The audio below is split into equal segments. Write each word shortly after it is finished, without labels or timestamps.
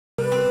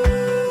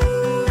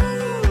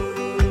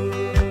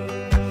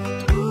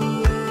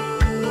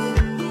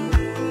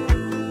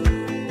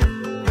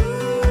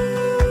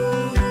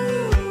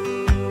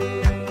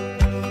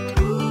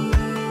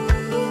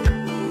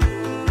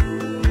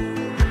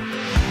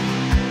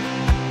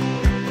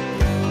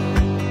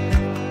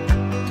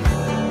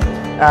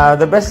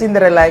The best thing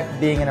that I like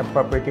being in a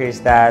property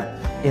is that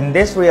in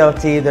this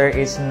realty, there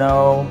is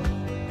no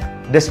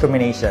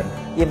discrimination.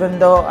 Even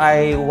though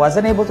I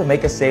wasn't able to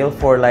make a sale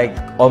for like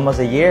almost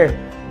a year,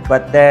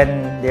 but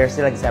then they're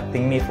still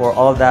accepting me for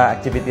all the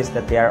activities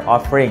that they are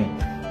offering.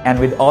 And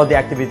with all the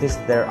activities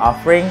they're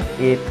offering,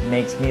 it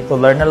makes me to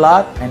learn a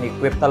lot and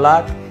equipped a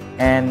lot,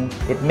 and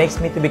it makes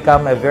me to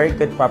become a very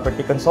good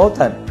property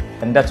consultant.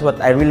 And that's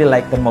what I really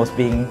like the most,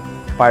 being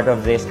part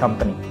of this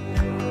company.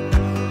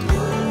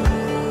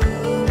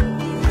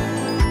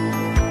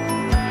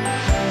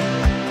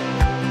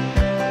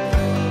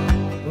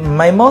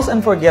 My most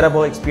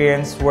unforgettable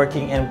experience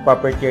working in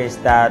property is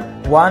that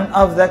one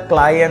of the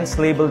clients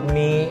labeled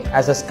me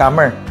as a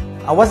scammer.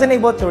 I wasn't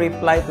able to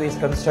reply to his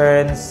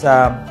concerns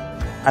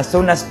as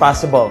soon as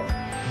possible,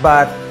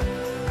 but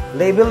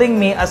labeling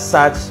me as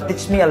such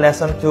teach me a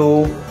lesson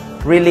to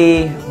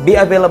really be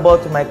available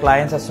to my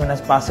clients as soon as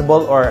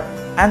possible, or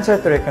answer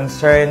to their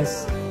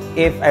concerns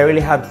if I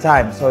really have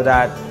time, so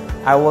that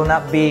I will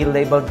not be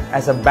labeled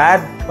as a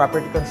bad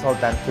property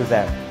consultant to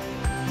them.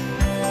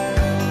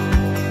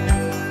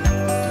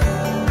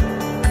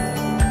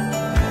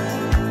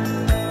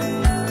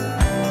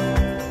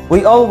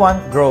 We all want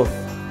growth,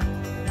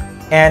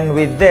 and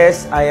with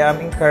this, I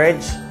am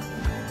encouraged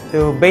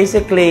to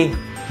basically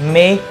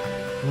make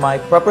my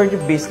property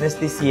business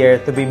this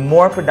year to be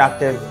more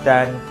productive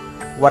than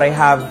what I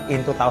have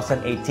in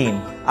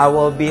 2018. I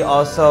will be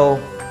also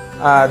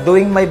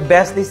doing my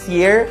best this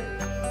year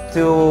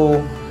to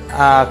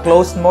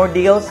close more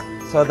deals,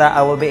 so that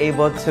I will be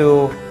able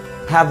to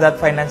have that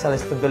financial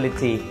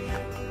stability.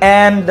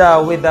 And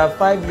with the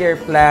 5-year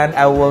plan,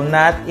 I will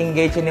not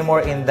engage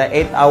anymore in the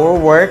 8-hour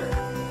work.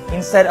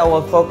 Instead, I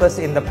will focus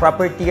in the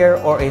property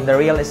or in the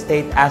real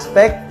estate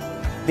aspect,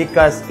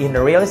 because in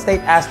the real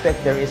estate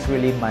aspect, there is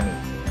really money.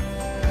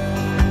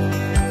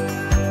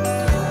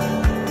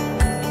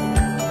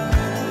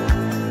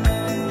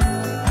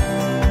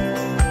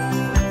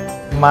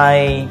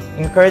 My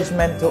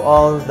encouragement to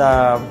all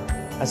the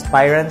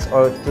aspirants,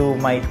 or to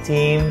my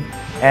team,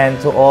 and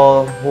to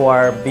all who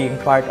are being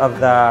part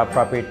of the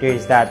property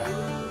is that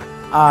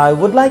I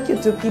would like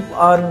you to keep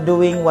on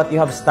doing what you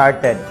have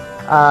started.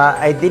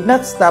 I did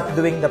not stop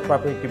doing the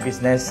property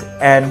business,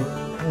 and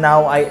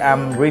now I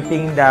am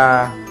reaping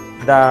the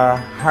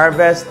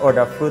harvest or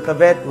the fruit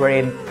of it,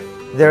 wherein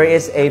there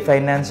is a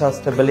financial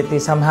stability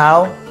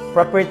somehow.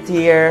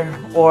 Property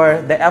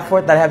or the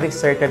effort that I have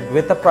exerted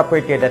with the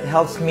property that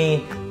helps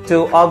me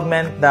to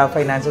augment the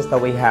finances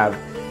that we have.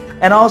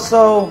 And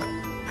also,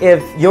 if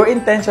your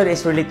intention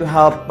is really to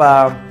help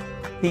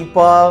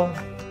people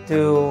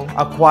to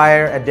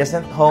acquire a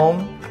decent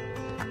home,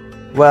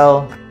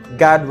 well,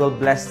 God will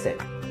bless it.